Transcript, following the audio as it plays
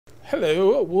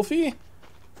Hello, Wolfie.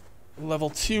 Level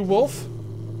 2 wolf.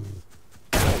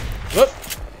 Whoop.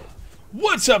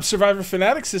 What's up, Survivor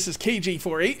Fanatics? This is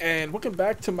KJ48, and welcome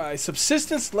back to my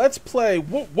Subsistence Let's Play.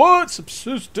 What?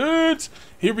 Subsistence?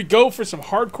 Here we go for some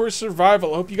hardcore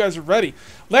survival. I hope you guys are ready.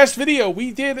 Last video,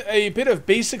 we did a bit of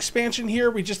base expansion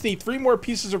here. We just need 3 more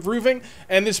pieces of roofing,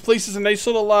 and this place is a nice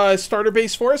little starter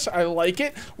base for us. I like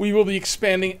it. We will be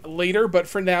expanding later, but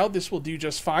for now, this will do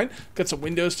just fine. Got some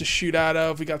windows to shoot out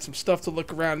of. We got some stuff to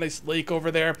look around. Nice lake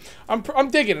over there. I'm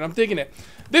digging it. I'm digging it.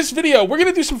 This video, we're going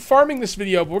to do some farming this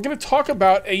video, but we're going to talk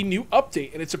about a new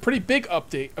update, and it's a pretty big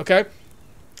update, okay?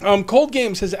 Cold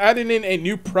Games has added in a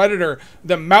new predator,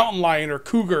 the mountain lion or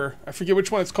cougar. I forget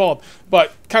which one it's called,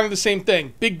 but kind of the same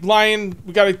thing. Big lion,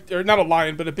 we gotta, or not a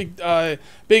lion, but a big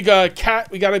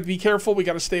cat. We gotta be careful. We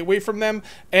gotta stay away from them.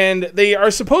 And they are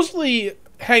supposedly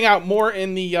hang out more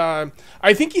in the,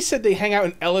 I think he said they hang out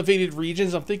in elevated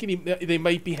regions. I'm thinking they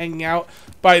might be hanging out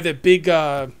by the big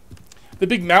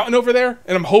mountain over there,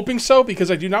 and I'm hoping so because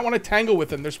I do not want to tangle with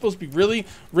them. They're supposed to be really,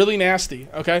 really nasty,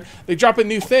 okay? They drop a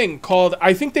new thing called,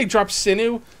 I think they dropped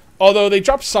sinew, although they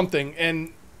dropped something,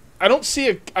 and I don't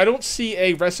see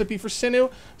a recipe for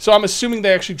sinew, so I'm assuming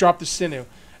they actually dropped the sinew.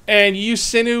 And you use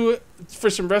sinew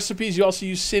for some recipes. You also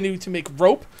use sinew to make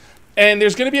rope, and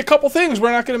there's going to be a couple things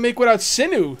we're not going to make without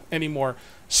sinew anymore.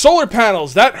 Solar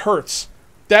panels, that hurts.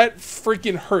 That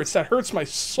freaking hurts. That hurts my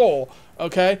soul.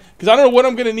 Okay, because I don't know what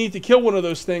I'm going to need to kill one of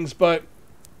those things, but,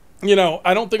 you know,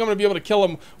 I don't think I'm going to be able to kill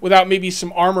them without maybe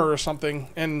some armor or something,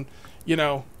 and, you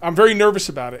know, I'm very nervous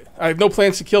about it. I have no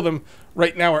plans to kill them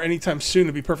right now or anytime soon,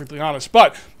 to be perfectly honest,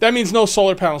 but that means no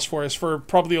solar panels for us for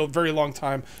probably a very long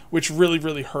time, which really,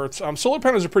 really hurts. Solar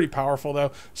panels are pretty powerful,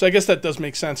 though, so I guess that does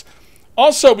make sense.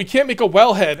 Also, we can't make a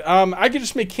wellhead. I could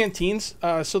just make canteens.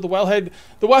 So the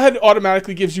wellhead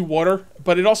automatically gives you water,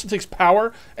 but it also takes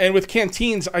power. And with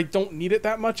canteens, I don't need it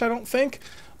that much, I don't think.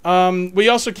 We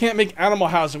also can't make animal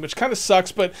housing, which kind of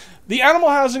sucks. But the animal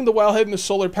housing, the wellhead, and the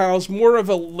solar panels, more of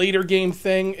a later game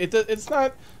thing. It's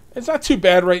not too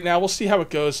bad right now. We'll see how it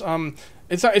goes.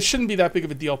 It shouldn't be that big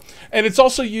of a deal. And it's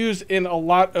also used in a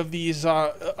lot of these,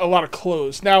 a lot of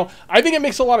clothes. Now, I think it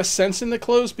makes a lot of sense in the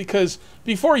clothes because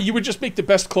before you would just make the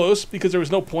best clothes because there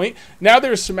was no point. Now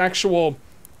there's some actual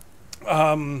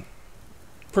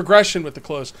progression with the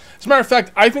clothes. As a matter of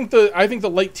fact, I think the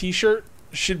light t-shirt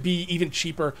should be even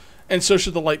cheaper, and so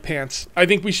should the light pants. I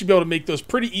think we should be able to make those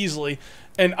pretty easily.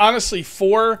 And honestly,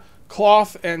 4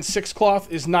 cloth and 6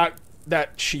 cloth is not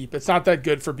that cheap. It's not that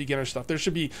good for beginner stuff. Those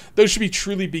should be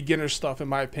truly beginner stuff, in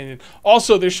my opinion.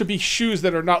 Also, there should be shoes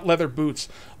that are not leather boots.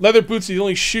 Leather boots are the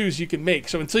only shoes you can make.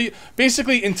 So until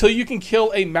you can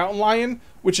kill a mountain lion,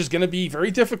 which is going to be very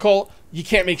difficult, you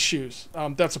can't make shoes.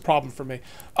 That's a problem for me.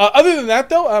 Other than that,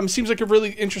 though, seems like a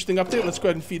really interesting update. Let's go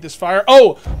ahead and feed this fire.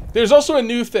 Oh, there's also a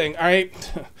new thing.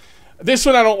 This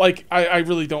one I don't like. I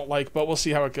really don't like, but we'll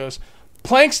see how it goes.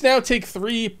 Planks now take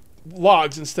 3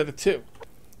 logs instead of 2.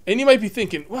 And you might be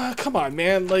thinking, well, come on,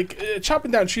 man. Like,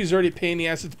 chopping down trees is already a pain in the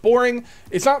ass. It's boring.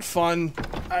 It's not fun.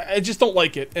 I just don't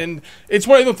like it. And it's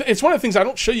one of the things I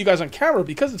don't show you guys on camera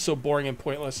because it's so boring and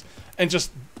pointless. And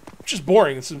just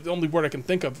boring. It's the only word I can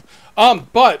think of.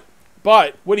 But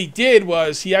what he did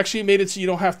was he actually made it so you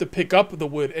don't have to pick up the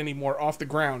wood anymore off the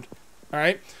ground. All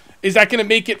right? Is that going to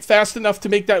make it fast enough to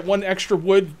make that 1 extra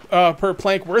wood per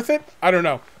plank worth it? I don't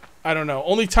know. I don't know.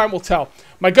 Only time will tell.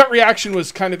 My gut reaction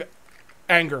was kind of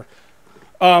anger.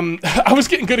 I was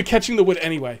getting good at catching the wood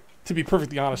anyway, to be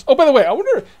perfectly honest. Oh, by the way, I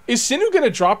wonder, is sinew going to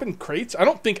drop in crates? I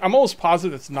don't think, I'm almost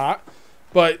positive it's not,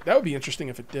 but that would be interesting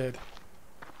if it did.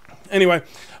 Anyway,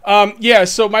 yeah,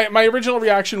 so my original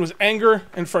reaction was anger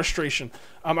and frustration.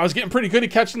 I was getting pretty good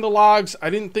at catching the logs. I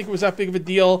didn't think it was that big of a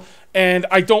deal, and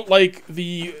I don't like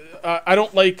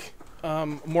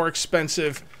more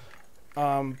expensive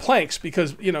planks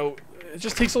because, you know, it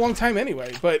just takes a long time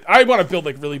anyway. But I want to build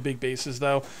like really big bases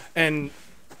though, and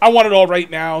I want it all right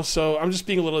now, so I'm just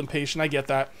being a little impatient. I get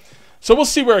that. So we'll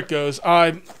see where it goes.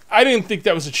 I didn't think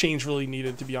that was a change really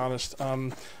needed, to be honest.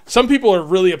 Some people are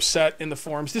really upset in the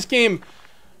forums. This game,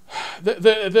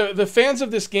 the fans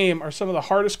of this game are some of the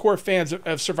hardest core fans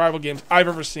of survival games I've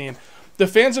ever seen. The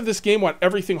fans of this game want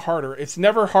everything harder. It's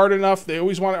never hard enough. They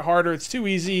always want it harder. It's too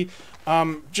easy,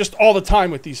 just all the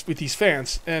time with these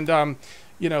fans. And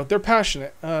you know, they're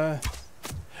passionate, and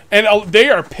they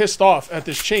are pissed off at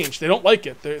this change. They don't like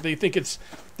it. They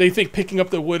think picking up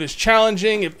the wood is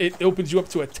challenging. It opens you up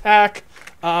to attack.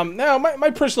 Now, my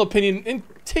personal opinion, and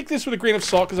take this with a grain of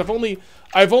salt, because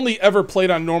I've only ever played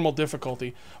on normal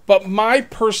difficulty. But my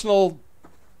personal,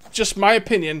 just my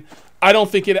opinion, I don't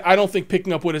think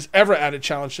picking up wood has ever added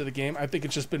challenge to the game. I think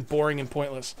it's just been boring and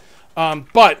pointless.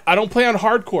 But I don't play on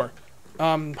hardcore.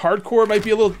 Hardcore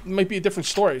might be a different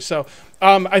story. So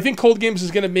I think Cold Games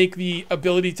is going to make the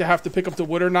ability to have to pick up the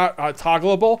wood or not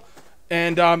toggleable,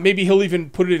 and maybe he'll even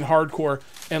put it in hardcore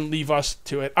and leave us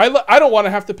to it. I don't want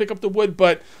to have to pick up the wood,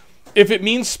 but if it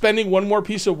means spending one more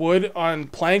piece of wood on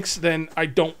planks, then I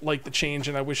don't like the change,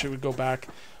 and I wish it would go back.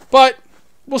 But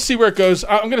we'll see where it goes.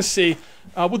 I'm gonna see.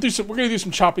 We're gonna do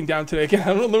some chopping down today. Again,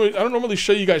 I don't normally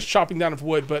show you guys chopping down of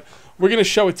wood, but we're gonna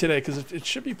show it today because it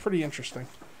should be pretty interesting.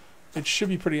 It should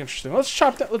be pretty interesting. Let's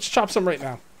chop that. Let's chop some right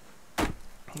now.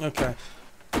 Okay.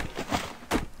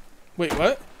 Wait,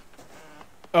 what?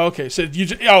 Oh, okay, so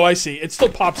oh, I see. It still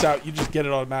pops out. You just get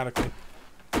it automatically.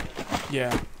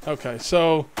 Yeah. Okay,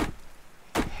 so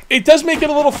it does make it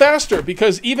a little faster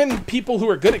because even people who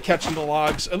are good at catching the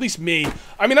logs, at least me,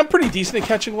 I mean, I'm pretty decent at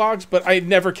catching logs, but I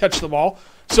never catch them all.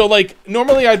 So like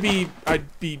normally I'd be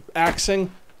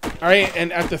axing, all right,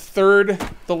 and at the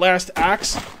last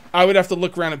axe, I would have to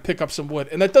look around and pick up some wood,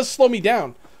 and that does slow me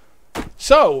down.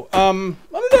 So, I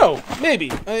don't know,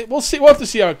 maybe. We'll see. We'll have to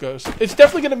see how it goes. It's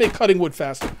definitely going to make cutting wood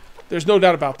faster. There's no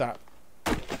doubt about that.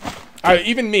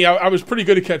 Even me, I was pretty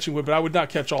good at catching wood, but I would not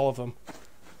catch all of them.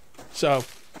 So,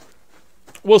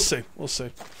 we'll see. We'll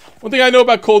see. One thing I know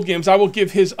about Cold Games, I will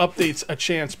give his updates a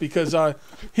chance because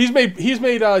he's made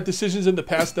decisions in the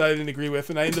past that I didn't agree with,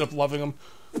 and I ended up loving him.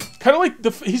 He's kind of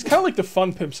like the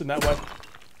fun pimps in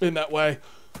that way.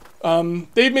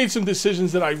 They've made some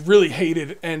decisions that I really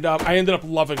hated, and I ended up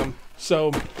loving them. So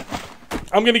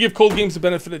I'm gonna give Cold Games the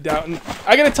benefit of the doubt, and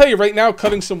I gotta tell you right now,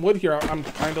 cutting some wood here, I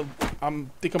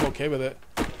think I'm okay with it.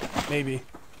 Maybe.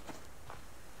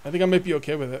 I think I might be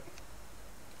okay with it.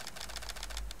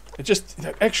 It just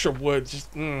that extra wood,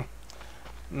 just The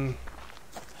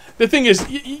thing is,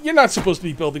 you're not supposed to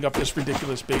be building up this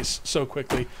ridiculous base so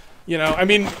quickly. You know, I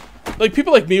mean, like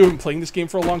people like me who've been playing this game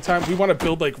for a long time, we want to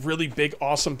build like really big,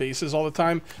 awesome bases all the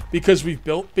time because we've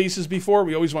built bases before.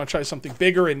 We always want to try something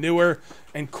bigger and newer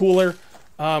and cooler.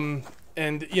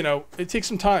 And, you know, it takes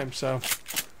some time, so.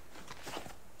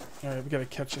 All right, we got to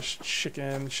catch this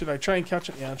chicken. Should I try and catch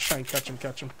him? Yeah, let's try and catch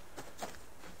him.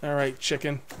 All right,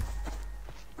 chicken.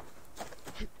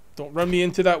 Don't run me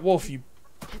into that wolf, you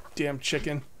damn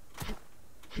chicken.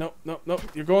 Nope, nope, nope.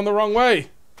 You're going the wrong way.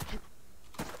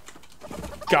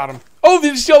 Got him. Oh,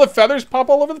 did you see all the feathers pop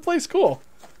all over the place? Cool.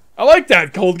 I like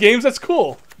that, Cold Games. That's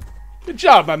cool. Good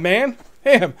job, my man.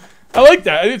 Damn. I like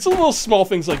that. It's a little small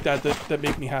things like that that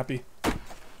make me happy.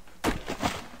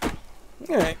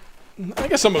 Alright. I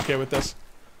guess I'm okay with this.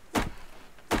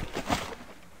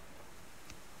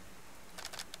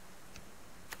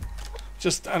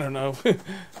 Just, I don't know.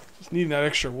 Just needing that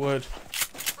extra wood.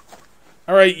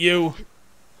 Alright, you.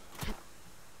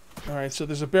 Alright, so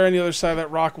there's a bear on the other side of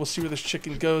that rock. We'll see where this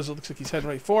chicken goes. It looks like he's heading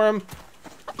right for him.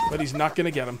 But he's not going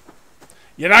to get him.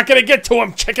 You're not going to get to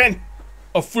him, chicken!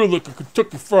 I feel like a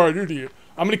Kentucky Fried Idiot.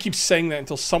 I'm going to keep saying that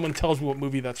until someone tells me what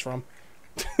movie that's from.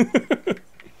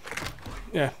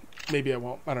 Yeah, maybe I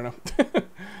won't. I don't know.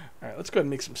 Alright, let's go ahead and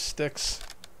make some sticks.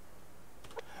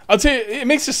 I'll tell you, it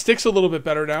makes the sticks a little bit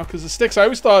better now. Because the sticks, I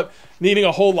always thought needing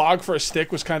a whole log for a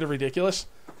stick was kind of ridiculous.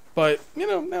 But, you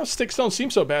know, now sticks don't seem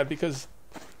so bad because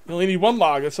you only need one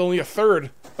log. It's only a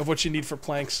third of what you need for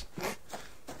planks.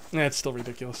 Nah, it's still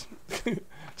ridiculous.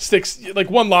 Sticks, like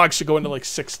one log should go into like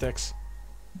 6 sticks.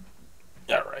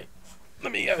 Alright.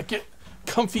 Let me get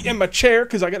comfy in my chair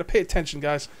because I got to pay attention,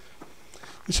 guys.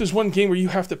 This is one game where you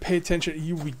have to pay attention.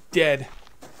 You will be dead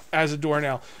as a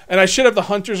doornail. And I should have the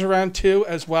hunters around too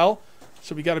as well.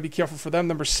 So we got to be careful for them.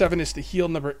 Number 7 is to heal.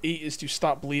 Number 8 is to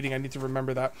stop bleeding. I need to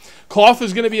remember that. Cloth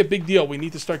is going to be a big deal. We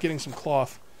need to start getting some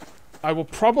cloth. I will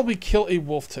probably kill a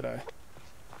wolf today.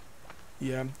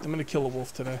 Yeah, I'm going to kill a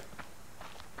wolf today.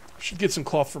 Should get some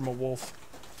cloth from a wolf.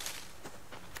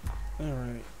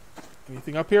 Alright.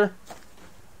 Anything up here?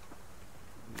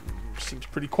 Seems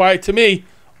pretty quiet to me.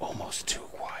 Almost too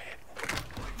quiet.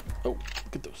 Oh,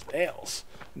 look at those nails.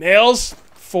 Nails?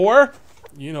 4?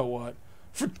 You know what.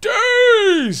 For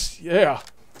days! Yeah.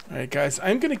 Alright, guys.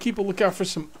 I'm going to keep a lookout for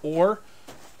some ore.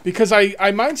 Because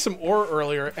I mined some ore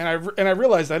earlier, and I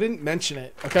realized I didn't mention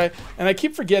it, okay? And I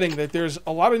keep forgetting that there's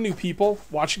a lot of new people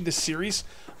watching this series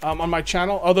on my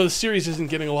channel. Although the series isn't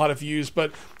getting a lot of views,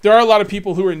 but there are a lot of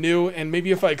people who are new, and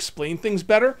maybe if I explain things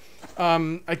better,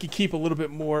 I could keep a little bit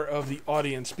more of the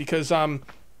audience. Because,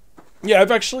 yeah,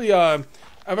 I've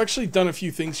actually done a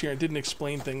few things here and didn't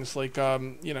explain things like,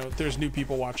 you know, there's new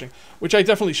people watching, which I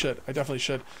definitely should.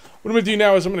 What I'm going to do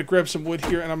now is I'm going to grab some wood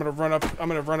here and I'm going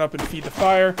to run up and feed the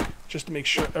fire just to make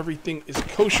sure everything is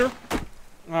kosher.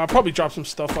 I'll probably drop some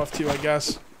stuff off too, I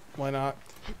guess. Why not?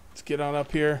 Let's get on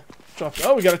up here. Drop.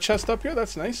 Oh, we got a chest up here.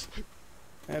 That's nice.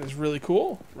 That is really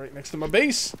cool. Right next to my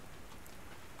base.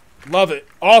 Love it.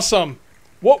 Awesome.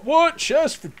 What?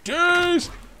 Chest for days.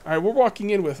 All right, we're walking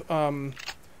in with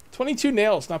 22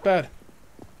 nails. Not bad.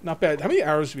 Not bad. How many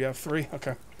arrows do we have? 3?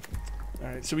 Okay. All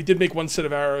right, so we did make 1 set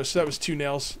of arrows, so that was 2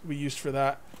 nails we used for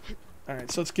that. All right,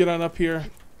 so let's get on up here.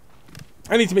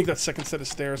 I need to make that second set of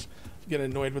stairs. I'm getting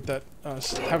annoyed with that,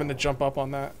 having to jump up on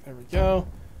that. There we go.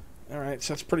 All right,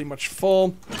 so that's pretty much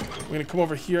full. We're going to come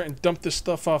over here and dump this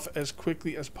stuff off as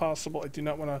quickly as possible. I do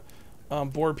not want to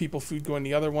bore people food going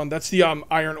the other one. That's the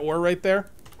iron ore right there.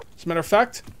 As a matter of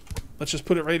fact, let's just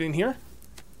put it right in here.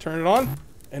 Turn it on,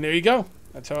 and there you go.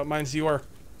 That's how it mines the ore.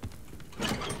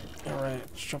 All right,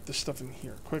 let's drop this stuff in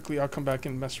here quickly. I'll come back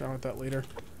and mess around with that later.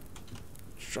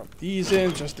 Let's drop these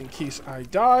in just in case I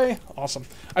die. Awesome.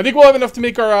 I think we'll have enough to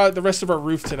make our the rest of our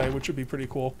roof today, which would be pretty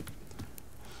cool.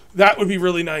 That would be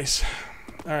really nice.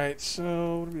 All right,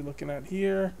 so what are we looking at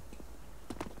here?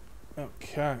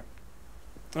 Okay.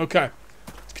 Okay.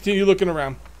 Let's continue looking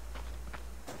around.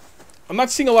 I'm not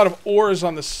seeing a lot of ores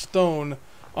on the stone,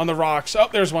 on the rocks. Oh,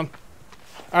 there's one.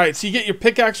 All right, so you get your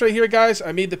pickaxe right here, guys.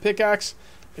 I made the pickaxe.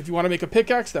 If you want to make a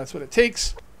pickaxe, that's what it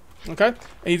takes. Okay? And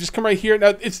you just come right here.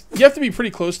 Now, you have to be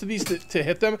pretty close to these to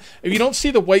hit them. If you don't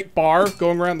see the white bar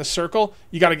going around the circle,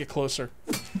 you got to get closer.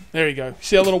 There you go.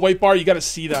 See that little white bar? You got to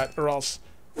see that, or else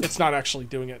it's not actually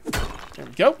doing it. There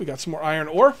we go. We got some more iron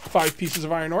ore. 5 pieces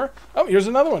of iron ore. Oh, here's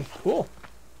another one. Cool.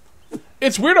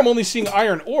 It's weird I'm only seeing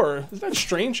iron ore. Isn't that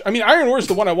strange? I mean, iron ore is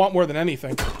the one I want more than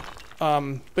anything.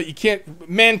 But you can't...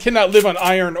 Man cannot live on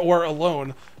iron ore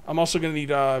alone. I'm also going to need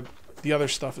the other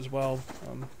stuff as well.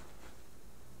 Okay,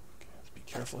 let's be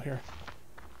careful here.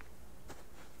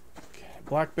 Okay,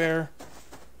 black bear.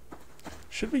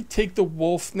 Should we take the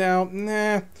wolf now?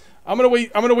 Nah. I'm gonna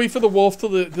wait for the wolf till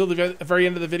the very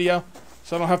end of the video,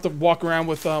 so I don't have to walk around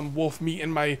with wolf meat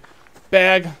in my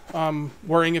bag,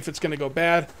 worrying if it's gonna go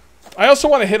bad. I also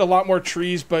want to hit a lot more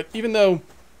trees, but even though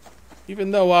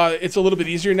it's a little bit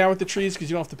easier now with the trees because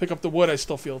you don't have to pick up the wood, I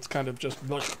still feel it's kind of just...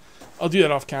 Ugh. I'll do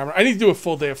that off camera. I need to do a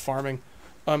full day of farming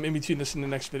in between this and the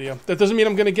next video. That doesn't mean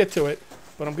I'm going to get to it,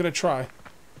 but I'm going to try.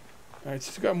 All right,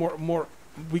 so we got more.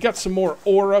 We got some more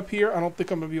ore up here. I don't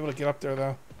think I'm going to be able to get up there,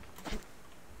 though.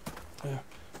 Yeah,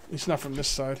 at least not from this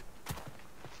side.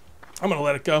 I'm going to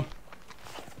let it go.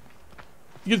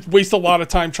 You could waste a lot of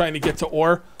time trying to get to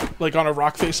ore, like on a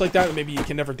rock face like that, and maybe you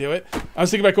can never do it. I was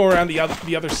thinking about going around the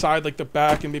other side, like the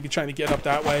back, and maybe trying to get up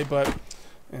that way, but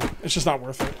it's just not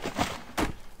worth it.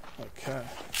 Okay.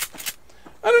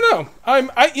 I don't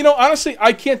know. You know, honestly,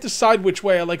 I can't decide which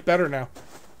way I like better now.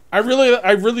 I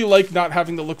really like not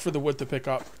having to look for the wood to pick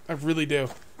up. I really do.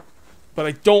 But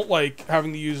I don't like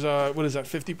having to use, what is that,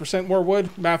 50% more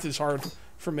wood? Math is hard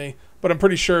for me. But I'm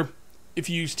pretty sure if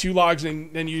you use 2 logs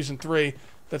and then using 3,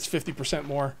 that's 50%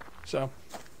 more. So,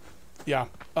 yeah.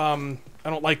 I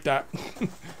don't like that.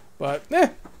 But,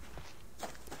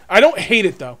 I don't hate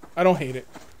it, though. I don't hate it.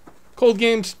 Cold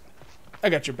Games, I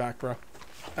got your back, bro.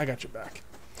 I got your back.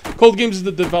 Cold Games is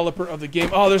the developer of the game.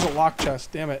 Oh, there's a lock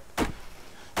chest. Damn it.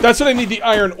 That's what I need the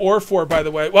iron ore for, by the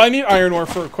way. Well, I need iron ore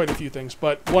for quite a few things,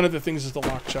 but one of the things is the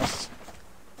lock chests.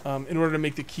 In order to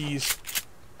make the keys,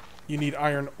 you need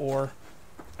iron ore.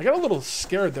 I got a little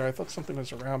scared there. I thought something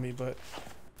was around me, but...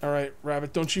 Alright,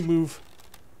 rabbit, don't you move.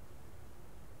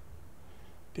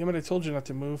 Damn it, I told you not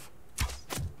to move.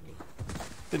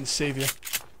 Didn't save you.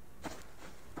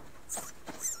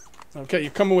 Okay,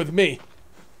 you're coming with me.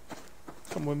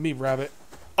 Come with me, rabbit.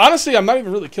 Honestly, I'm not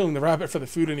even really killing the rabbit for the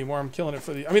food anymore. I'm killing it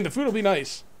for the... I mean, the food will be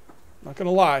nice. Not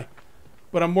gonna lie.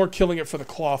 But I'm more killing it for the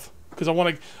cloth. Because I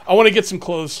want to get some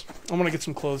clothes. I want to get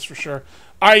some clothes for sure.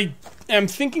 I am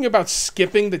thinking about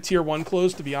skipping the tier 1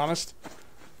 clothes, to be honest.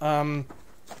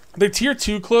 The tier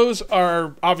 2 clothes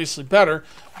are obviously better.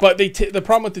 But the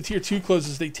problem with the tier 2 clothes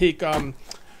is they take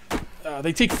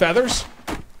feathers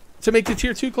to make the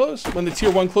tier 2 clothes, when the tier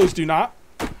 1 clothes do not.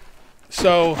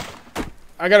 So...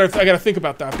 I gotta think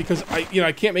about that because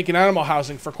I can't make an animal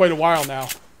housing for quite a while now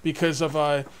because of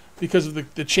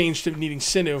the change to needing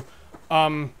sinew.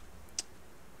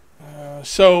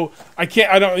 So I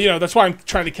don't that's why I'm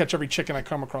trying to catch every chicken I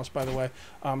come across, by the way,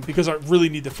 because I really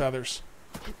need the feathers.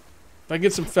 If I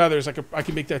get some feathers, I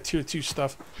can make that tier 2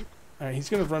 stuff. All right, he's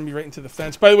gonna run me right into the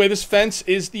fence. By the way, this fence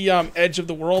is the edge of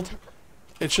the world.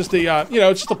 It's just a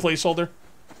it's just a placeholder,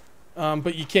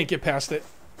 but you can't get past it.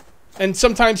 And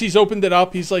sometimes he's opened it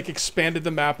up. He's like expanded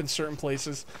the map in certain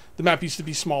places. The map used to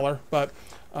be smaller, but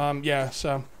yeah.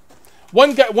 So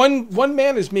one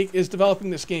man is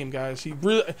developing this game, guys.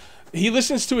 He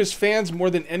listens to his fans more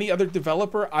than any other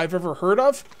developer I've ever heard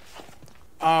of.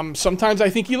 Sometimes I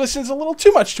think he listens a little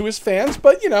too much to his fans,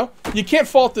 but, you know, you can't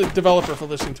fault the developer for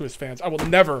listening to his fans. I will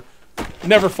never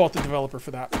fault the developer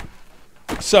for that.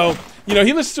 So, you know,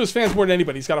 he listens to his fans more than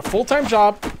anybody. He's got a full-time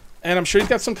job, and I'm sure he's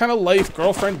got some kind of life,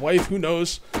 girlfriend, wife, who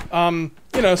knows.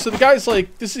 You know, so the guy's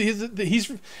like,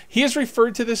 he has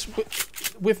referred to this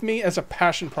with me as a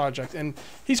passion project, and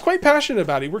he's quite passionate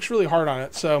about it. He works really hard on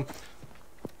it. So,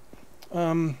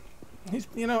 he's,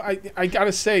 you know, I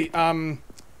gotta say,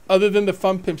 other than the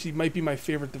Fun Pimps, he might be my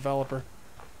favorite developer.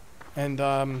 And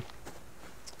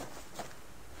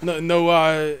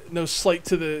no slight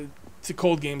to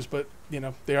Cold Games, but you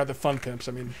know, they are the Fun Pimps.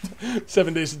 I mean,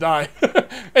 7 Days to Die.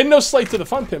 And no slight to the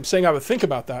Fun Pimps, saying I would think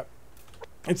about that.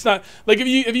 It's not like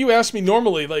if you ask me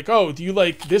normally, like, oh, do you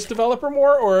like this developer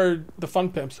more or the Fun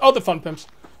Pimps? Oh, the Fun Pimps,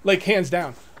 like hands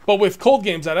down. But with Cold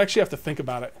Games, I'd actually have to think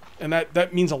about it, and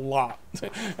that means a lot.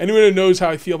 Anyone who knows how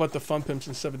I feel about the Fun Pimps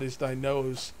and 7 Days to Die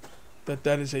knows that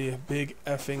is a big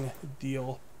effing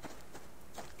deal.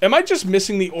 Am I just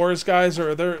missing the ores, guys,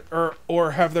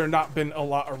 or have there not been a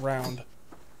lot around?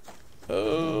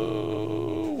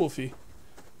 Oh, Wolfie.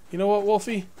 You know what,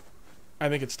 Wolfie? I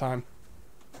think it's time.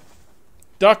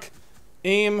 Duck,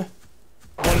 aim,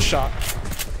 one shot.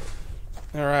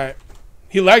 All right.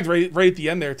 He lagged right at the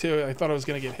end there, too. I thought I was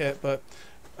going to get hit, but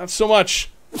not so much.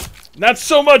 Not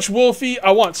so much, Wolfie.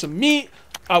 I want some meat.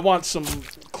 I want some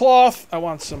cloth. I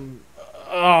want some...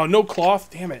 oh, no cloth.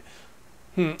 Damn it.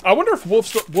 I wonder if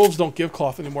wolves don't give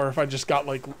cloth anymore, if I just got,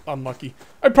 like, unlucky.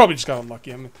 I probably just got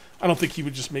unlucky. I mean, I don't think he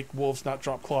would just make wolves not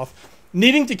drop cloth.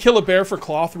 Needing to kill a bear for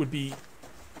cloth would be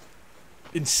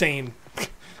insane.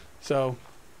 So,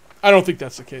 I don't think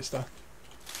that's the case, though.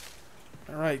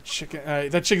 Alright, chicken.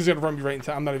 That chicken's gonna run me right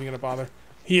into... I'm not even gonna bother.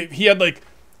 He had, like,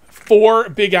 4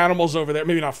 big animals over there.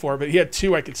 Maybe not 4, but he had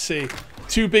 2 I could see.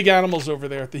 2 big animals over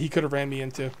there that he could have ran me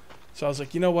into. So I was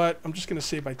like, you know what? I'm just gonna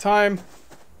save my time.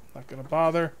 Not gonna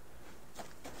bother.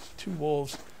 2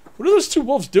 wolves. What are those 2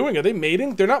 wolves doing? Are they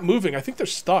mating? They're not moving. I think they're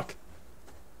stuck.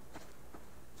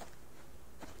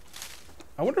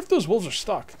 I wonder if those wolves are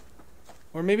stuck.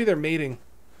 Or maybe they're mating.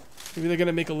 Maybe they're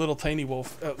gonna make a little tiny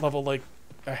wolf at level, like,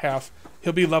 a half.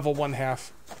 He'll be level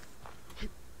 1/2.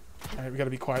 Alright, we gotta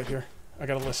be quiet here. I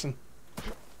gotta listen.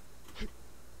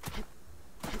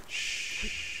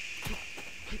 Shh.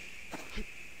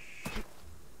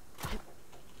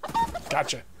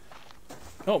 Gotcha.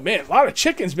 Oh, man, a lot of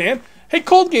chickens, man. Hey,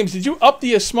 Cold Games, did you up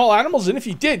the small animals? And if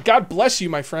you did, God bless you,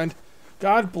 my friend.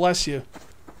 God bless you.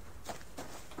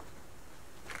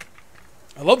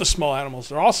 I love the small animals.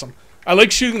 They're awesome. I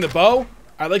like shooting the bow.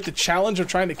 I like the challenge of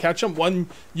trying to catch them. One,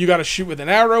 you got to shoot with an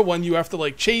arrow. One, you have to,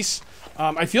 like, chase.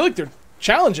 I feel like they're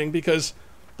challenging because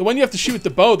the one you have to shoot with the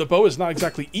bow is not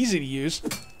exactly easy to use.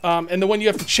 And the one you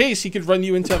have to chase, he could run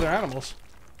you into other animals.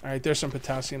 All right, there's some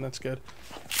potassium. That's good.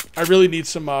 I really need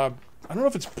some... I don't know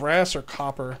if it's brass or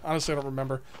copper. Honestly, I don't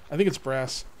remember. I think it's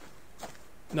brass.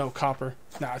 No, copper.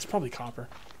 Nah, it's probably copper.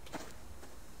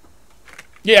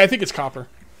 Yeah, I think it's copper.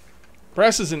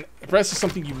 Brass is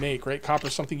something you make, right? Copper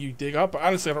is something you dig up. But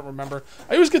honestly, I don't remember.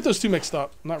 I always get those 2 mixed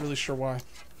up. I'm not really sure why.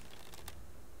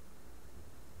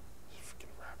 Freaking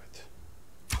rabbit.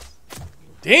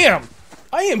 Damn!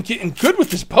 I am getting good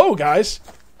with this bow, guys.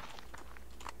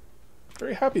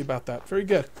 Very happy about that. Very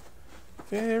good.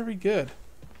 Very good.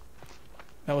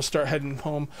 Now we'll start heading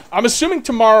home. I'm assuming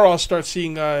tomorrow I'll start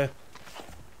seeing, I'll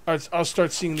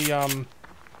start seeing the,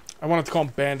 I wanted to call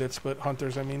them bandits, but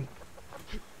hunters, I mean.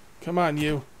 Come on,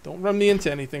 you. Don't run me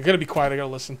into anything. I gotta be quiet. I gotta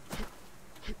listen.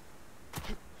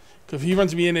 Because if he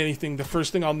runs me into anything, the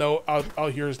first thing I'll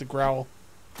hear is the growl.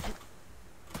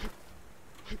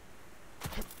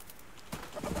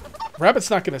 Rabbit's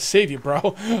not gonna save you,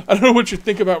 bro. I don't know what you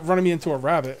think about running me into a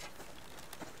rabbit.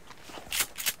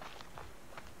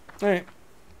 Alright.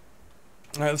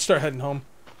 Alright, let's start heading home.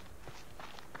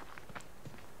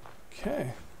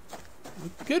 Okay.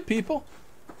 Look good, people.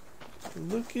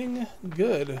 Looking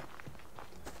good.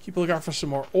 Keep a lookout for some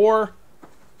more ore.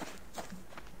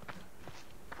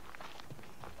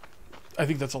 I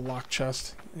think that's a lock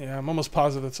chest. Yeah, I'm almost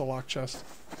positive it's a lock chest.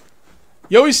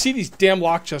 You always see these damn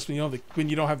lock chests when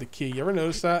you don't have the key. You ever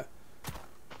notice that?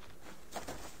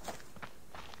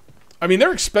 I mean,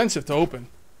 they're expensive to open.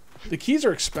 The keys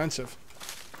are expensive.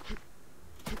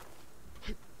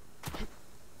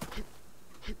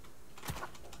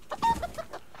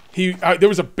 There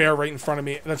was a bear right in front of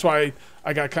me. That's why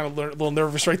I got kind of a little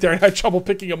nervous right there. I had trouble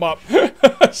picking him up.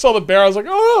 I saw the bear. I was like,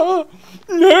 oh,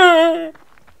 no.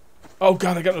 Oh,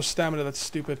 God, I got no stamina. That's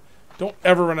stupid. Don't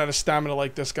ever run out of stamina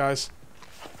like this, guys.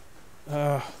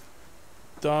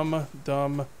 Dumb,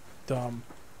 dumb, dumb.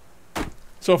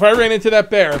 So if I ran into that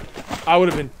bear, I would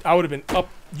have been up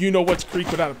you-know-what's creek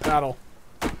without a paddle.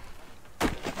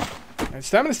 And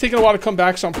stamina's taking a while to come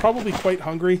back, so I'm probably quite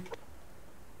hungry.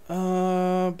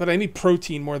 But I need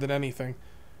protein more than anything.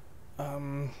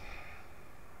 I'm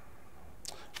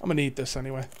gonna eat this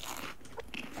anyway.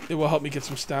 It will help me get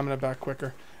some stamina back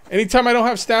quicker. Anytime I don't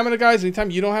have stamina, guys,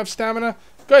 anytime you don't have stamina,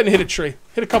 go ahead and hit a tree.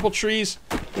 Hit a couple trees.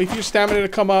 Wait for your stamina to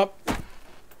come up.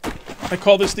 I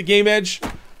call this the game edge.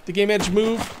 The game edge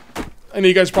move. I know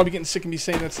you guys are probably getting sick of me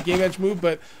saying that's the game edge move,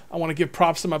 but I want to give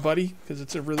props to my buddy because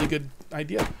it's a really good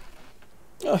idea.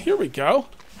 Oh, here we go.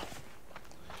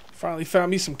 Finally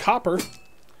found me some copper.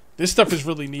 This stuff is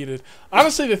really needed.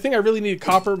 Honestly, the thing I really needed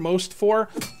copper most for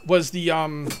was the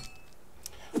damn,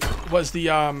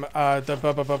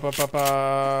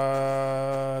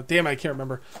 I can't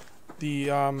remember.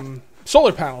 The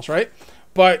solar panels, right?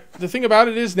 But the thing about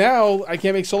it is now I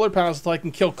can't make solar panels until I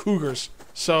can kill cougars.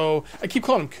 So I keep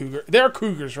calling them cougar. They are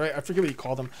cougars, right? I forget what he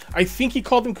called them. I think he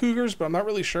called them cougars, but I'm not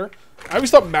really sure. I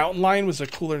always thought mountain lion was a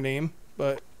cooler name,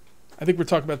 but I think we're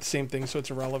talking about the same thing, so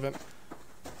it's irrelevant.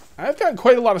 I've gotten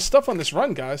quite a lot of stuff on this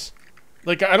run, guys.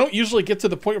 Like, I don't usually get to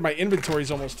the point where my inventory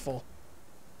is almost full.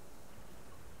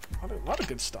 A lot of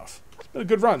good stuff. It's been a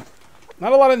good run.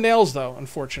 Not a lot of nails, though,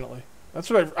 unfortunately. That's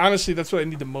what honestly, that's what I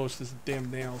need the most is the damn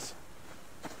nails.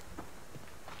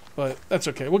 But that's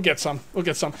okay. We'll get some. We'll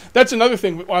get some. That's another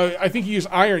thing. I think you use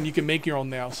iron, you can make your own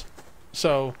nails.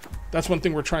 So that's one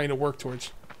thing we're trying to work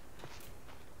towards.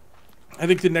 I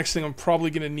think the next thing I'm probably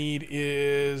going to need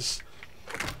is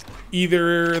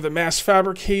either the mass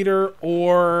fabricator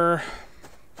or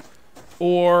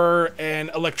an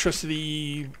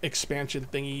electricity expansion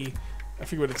thingy. I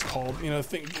forget what it's called. You know,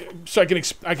 so I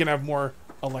can have more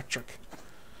electric.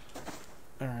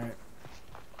 All right.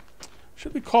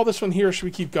 Should we call this one here or should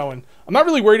we keep going? I'm not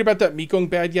really worried about that meat going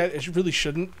bad yet. It really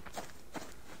shouldn't.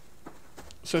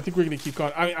 So I think we're going to keep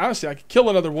going. I mean, honestly, I could kill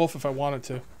another wolf if I wanted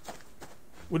to.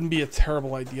 Wouldn't be a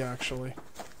terrible idea, actually.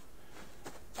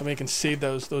 I mean, I can save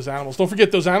those animals. Don't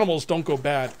forget, those animals don't go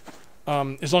bad.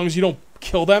 As long as you don't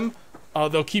kill them,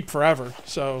 they'll keep forever.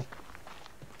 So,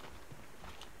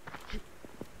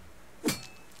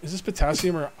 is this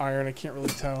potassium or iron? I can't really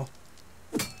tell.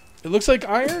 It looks like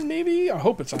iron, maybe? I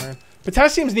hope it's iron.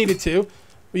 Potassium's needed too,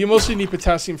 but you mostly need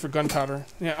potassium for gunpowder.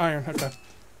 Yeah, iron, okay.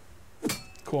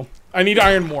 Cool. I need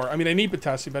iron more. I mean, I need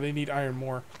potassium, but I need iron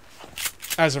more.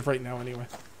 As of right now, anyway.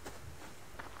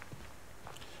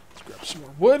 Let's grab some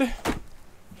more wood.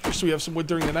 Just so we have some wood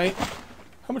during the night.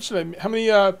 How much did how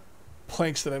many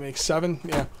planks did I make? 7?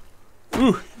 Yeah. Ooh,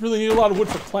 you really need a lot of wood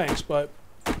for planks, but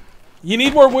you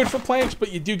need more wood for planks,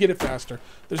 but you do get it faster.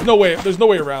 There's no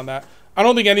way around that. I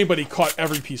don't think anybody caught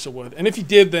every piece of wood. And if you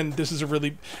did, then this is a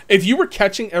really... If you were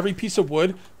catching every piece of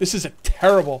wood, this is a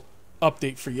terrible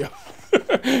update for you.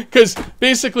 Because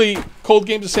basically, Cold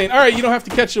Games is saying, all right, you don't have to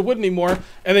catch the wood anymore.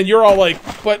 And then you're all like,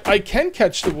 but I can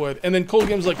catch the wood. And then Cold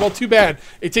Games is like, well, too bad.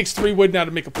 It takes 3 wood now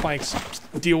to make a plank. So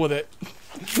deal with it.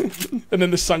 And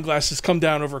then the sunglasses come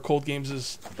down over Cold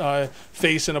Games'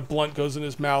 face and a blunt goes in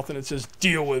his mouth and it says,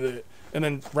 deal with it. And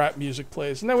then rap music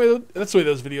plays. And that's the way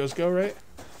those videos go, right?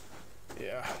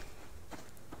 Yeah.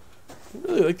 I'd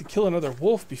really like to kill another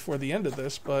wolf before the end of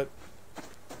this, but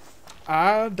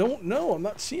I don't know. I'm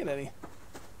not seeing any.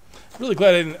 I'm really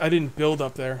glad I didn't build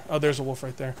up there. Oh, there's a wolf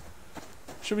right there.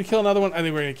 Should we kill another one? I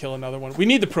think we're going to kill another one. We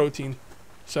need the protein.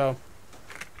 So.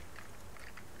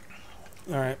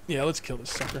 Alright. Yeah, let's kill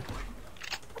this sucker.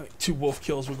 I think 2 wolf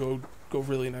kills will go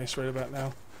really nice right about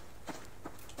now.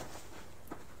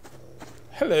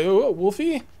 Hello,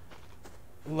 Wolfie.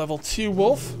 Level 2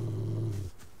 wolf.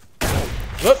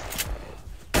 Whoop.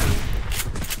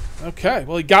 Okay,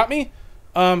 well, he got me.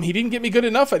 He didn't get me good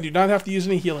enough. I do not have to use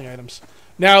any healing items.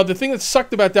 Now, the thing that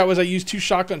sucked about that was I used 2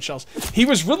 shotgun shells. He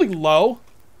was really low.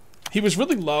 He was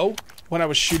really low when I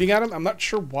was shooting at him. I'm not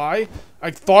sure why. I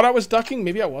thought I was ducking.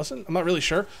 Maybe I wasn't. I'm not really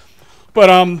sure. But,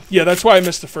 yeah, that's why I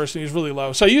missed the first one. He was really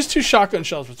low. So I used 2 shotgun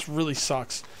shells, which really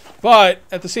sucks. But,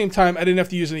 at the same time, I didn't have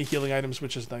to use any healing items,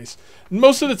 which is nice.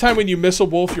 Most of the time when you miss a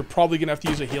wolf, you're probably going to have to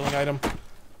use a healing item.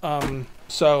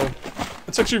 So,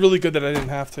 it's actually really good that I didn't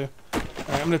have to.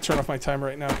 Alright, I'm going to turn off my timer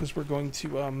right now because we're going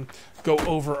to go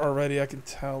over already, I can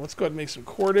tell. Let's go ahead and make some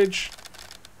cordage.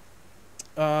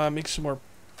 Make some more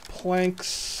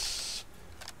planks.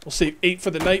 We'll save 8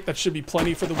 for the night. That should be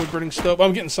plenty for the wood burning stove.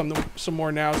 I'm getting some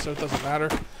more now, so it doesn't matter.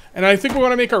 And I think we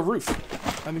want to make our roof.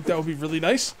 I think that would be really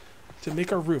nice to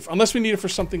make our roof. Unless we need it for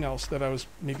something else that I was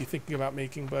maybe thinking about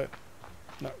making, but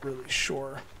not really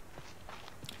sure.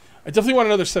 I definitely want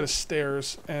another set of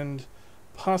stairs and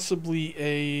possibly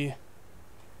a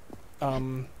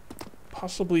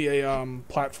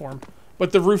platform.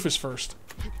 But the roof is first.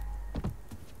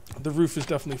 The roof is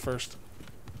definitely first.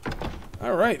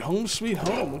 All right, home sweet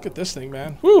home. Look at this thing,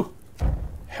 man. Woo!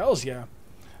 Hells yeah.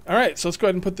 All right, so let's go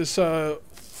ahead and put this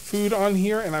food on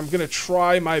here, and I'm going to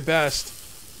try my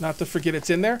best not to forget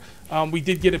it's in there. We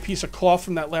did get a piece of cloth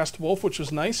from that last wolf, which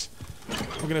was nice.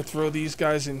 We're going to throw these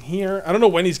guys in here. I don't know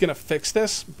when he's going to fix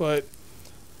this, but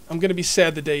I'm going to be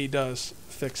sad the day he does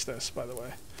fix this, by the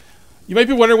way. You might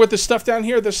be wondering what this stuff down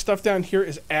here. This stuff down here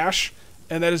is ash,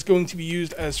 and that is going to be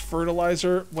used as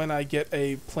fertilizer when I get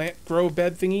a plant grow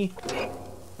bed thingy.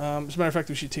 As a matter of fact,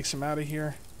 we should take some out of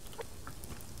here.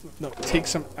 No, take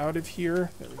some out of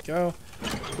here. There we go.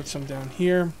 Put some down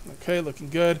here. Okay, looking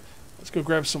good. Let's go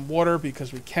grab some water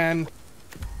because we can.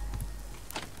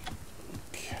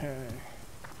 Okay.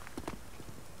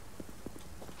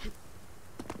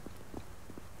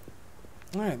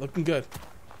 All right, looking good.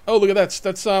 Oh, look at that.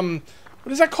 That's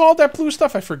what is that called? That blue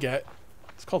stuff? I forget.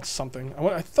 It's called something.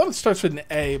 I thought it starts with an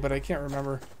A, but I can't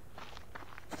remember.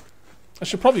 I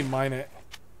should probably mine it.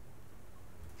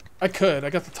 I could.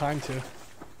 I got the time to.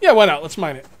 Yeah, why not? Let's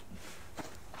mine it.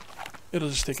 It'll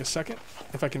just take a second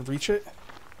if I can reach it.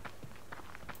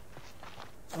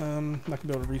 Not gonna be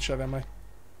able to reach that, am I?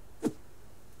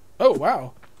 Oh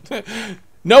wow!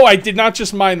 No, I did not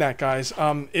just mine that, guys.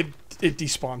 It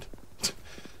despawned.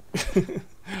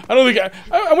 I don't think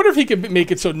I wonder if he could make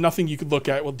it so nothing you could look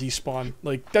at will despawn.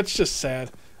 Like that's just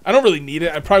sad. I don't really need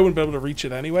it. I probably wouldn't be able to reach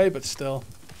it anyway, but still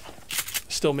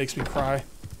makes me cry.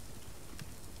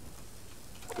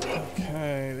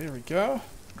 Okay, there we go.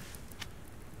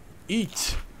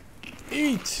 Eat.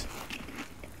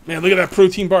 Man, look at that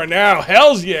protein bar now.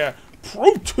 Hells yeah.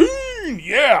 Protein,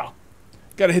 yeah.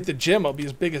 Gotta hit the gym. I'll be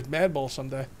as big as Mad Bull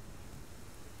someday.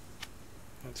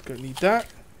 Let's go and eat that.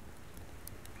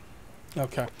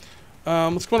 Okay.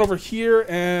 Let's go on over here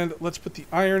and let's put the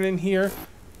iron in here.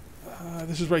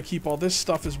 This is where I keep all this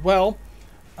stuff as well.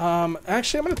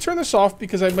 Actually, I'm going to turn this off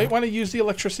because I might want to use the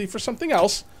electricity for something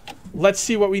else. Let's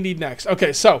see what we need next.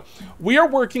 Okay, so we are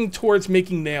working towards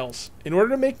making nails. In order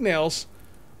to make nails,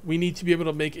 we need to be able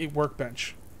to make a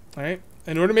workbench. All right?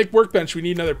 In order to make workbench, we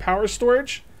need another power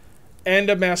storage and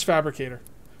a mass fabricator.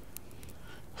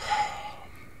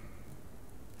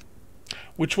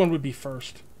 Which one would be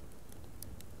first?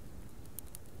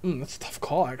 That's a tough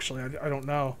call, actually. I don't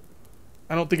know.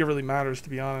 I don't think it really matters, to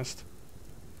be honest.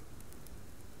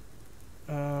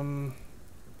 Let's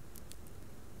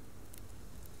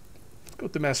go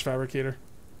with the mass fabricator.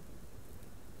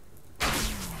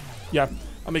 Yeah,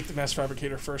 I'll make the mass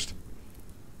fabricator first.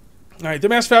 Alright, the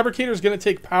mass fabricator is going to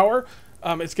take power.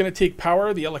 It's going to take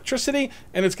power, the electricity,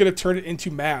 and it's going to turn it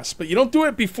into mass. But you don't do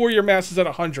it before your mass is at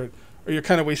 100, or you're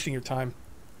kind of wasting your time.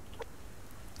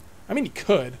 I mean, you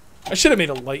could. I should have made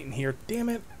a light in here. Damn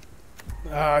it.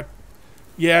 Yeah,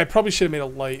 I probably should have made a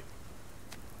light.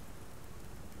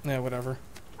 Yeah, whatever.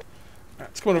 Alright,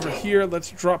 let's go on over here.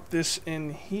 Let's drop this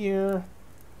in here.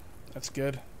 That's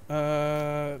good.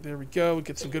 There we go. We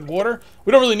get some good water.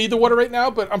 We don't really need the water right now,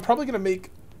 but I'm probably going to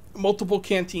make multiple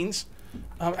canteens.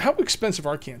 How expensive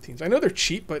are canteens? I know they're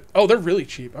cheap, but... Oh, they're really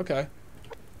cheap. Okay.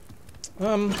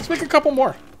 Let's make a couple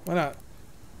more. Why not?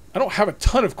 I don't have a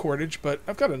ton of cordage, but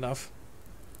I've got enough.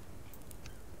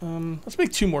 Let's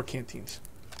make 2 more canteens.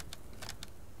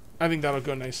 I think that'll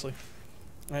go nicely.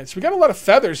 Alright, so we got a lot of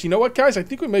feathers. You know what, guys? I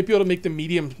think we might be able to make the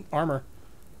medium armor.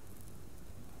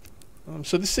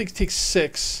 So this thing takes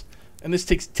 6, and this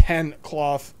takes 10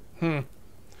 cloth.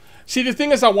 See, the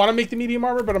thing is, I want to make the medium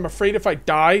armor, but I'm afraid if I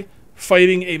die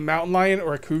fighting a mountain lion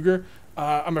or a cougar,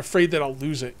 I'm afraid that I'll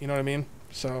lose it. You know what I mean?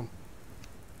 So,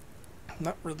 I'm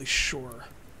not really sure.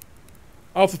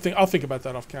 I'll think about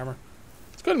that off camera.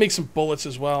 Let's go ahead and make some bullets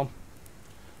as well.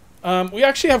 We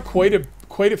actually have quite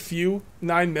a few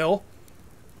 9mm.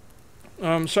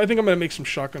 So I think I'm going to make some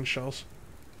shotgun shells.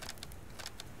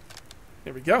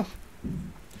 There we go.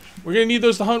 We're going to need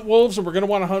those to hunt wolves, and we're going to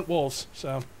want to hunt wolves.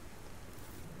 So,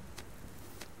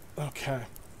 okay.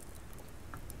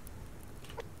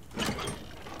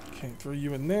 Okay, throw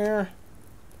you in there.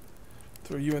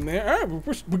 Throw you in there. All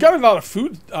right, we got a lot of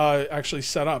food actually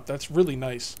set up. That's really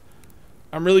nice.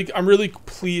 I'm really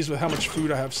pleased with how much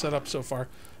food I have set up so far.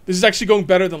 This is actually going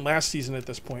better than last season at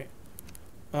this point.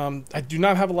 I do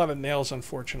not have a lot of nails,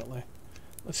 unfortunately.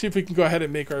 Let's see if we can go ahead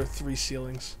and make our 3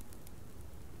 ceilings.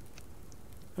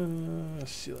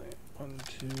 Ceiling 1,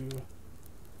 2,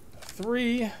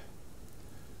 3.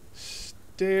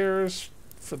 Stairs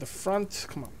for the front.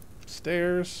 Come on,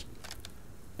 stairs,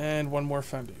 and 1 more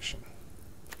foundation.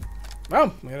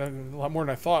 Wow, we had a lot more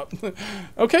than I thought.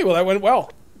 Okay, well that went well.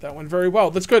 That went very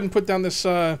well. Let's go ahead and put down this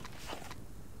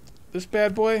this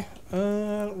bad boy. I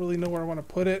don't really know where I want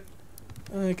to put it.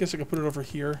 I guess I could put it over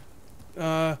here.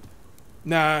 Nah,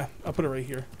 I'll put it right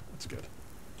here. That's good.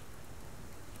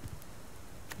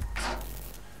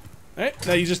 Alright,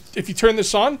 now you just, if you turn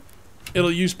this on,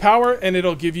 it'll use power and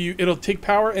it'll give you, it'll take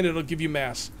power and it'll give you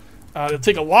mass. It'll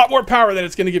take a lot more power than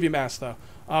it's going to give you mass though.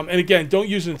 And again, don't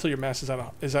use it until your mass is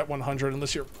at 100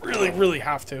 unless you really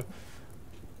have to.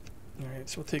 Alright,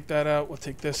 so we'll take that out. We'll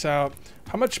take this out.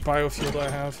 How much biofuel do I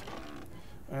have?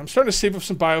 I'm starting to save up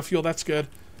some biofuel. That's good.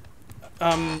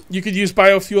 You could use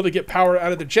biofuel to get power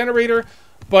out of the generator.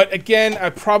 But again, I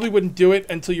probably wouldn't do it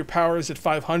until your power is at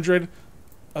 500.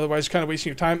 Otherwise, you're kind of wasting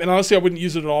your time. And honestly, I wouldn't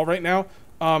use it at all right now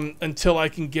until I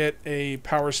can get a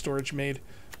power storage made.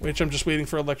 Which I'm just waiting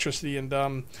for electricity and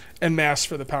mass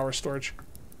for the power storage.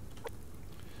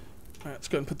 Alright, let's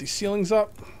go ahead and put these ceilings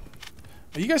up.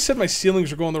 You guys said my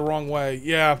ceilings are going the wrong way.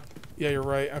 Yeah, you're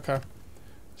right. Okay.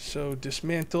 So,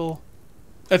 dismantle.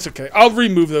 That's okay. I'll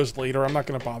remove those later. I'm not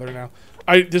going to bother now.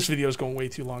 This video is going way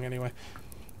too long anyway.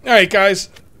 Alright, guys.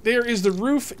 There is the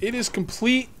roof. It is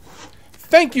complete.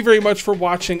 Thank you very much for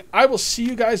watching. I will see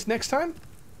you guys next time.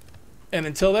 And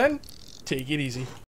until then, take it easy.